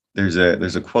there's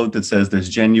a quote that says there's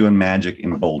genuine magic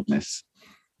in boldness.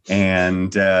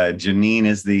 And Janine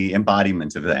is the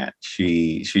embodiment of that.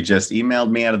 She just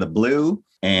emailed me out of the blue,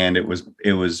 and it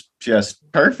was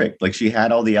just perfect. Like, she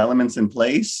had all the elements in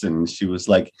place, and she was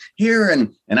like, here,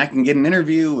 and I can get an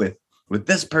interview with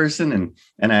this person,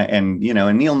 and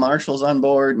Neil Marshall's on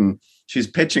board, and she's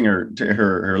pitching her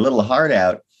little heart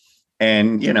out.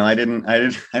 And I didn't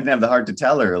have the heart to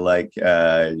tell her, like,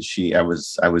 I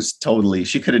was totally,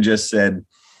 she could have just said,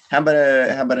 how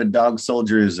about a dog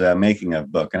soldier's making of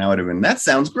book? And I would have been, that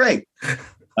sounds great.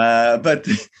 But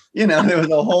there was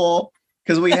a whole,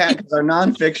 because our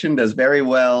nonfiction does very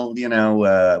well.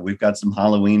 We've got some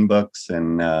Halloween books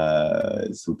and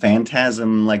some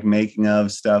phantasm like making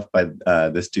of stuff by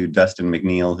this dude Dustin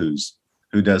McNeil,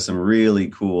 who does some really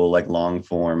cool like long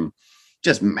form,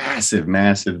 just massive.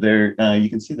 There, you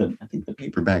can see I think the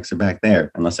paperbacks are back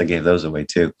there, unless I gave those away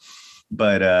too.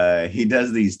 But he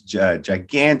does these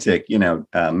gigantic,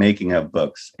 making of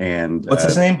books. And what's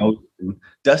his name?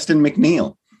 Dustin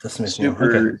McNeil.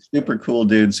 Super cool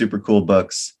dude, super cool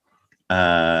books.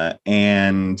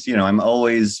 And I'm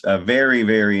always very,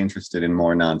 very interested in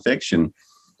more nonfiction,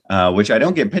 which I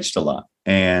don't get pitched a lot.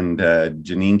 And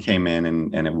Janine came in,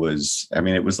 and it was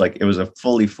a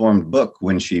fully formed book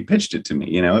when she pitched it to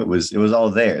me. It was all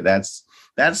there. That's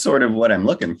sort of what I'm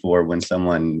looking for when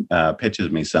someone pitches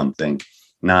me something,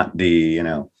 not the,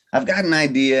 I've got an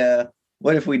idea.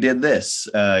 What if we did this?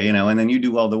 And then you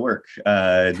do all the work.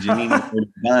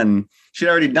 Janine she'd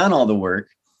already done all the work.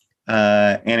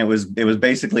 And it was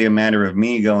basically a matter of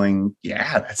me going,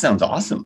 yeah, that sounds awesome.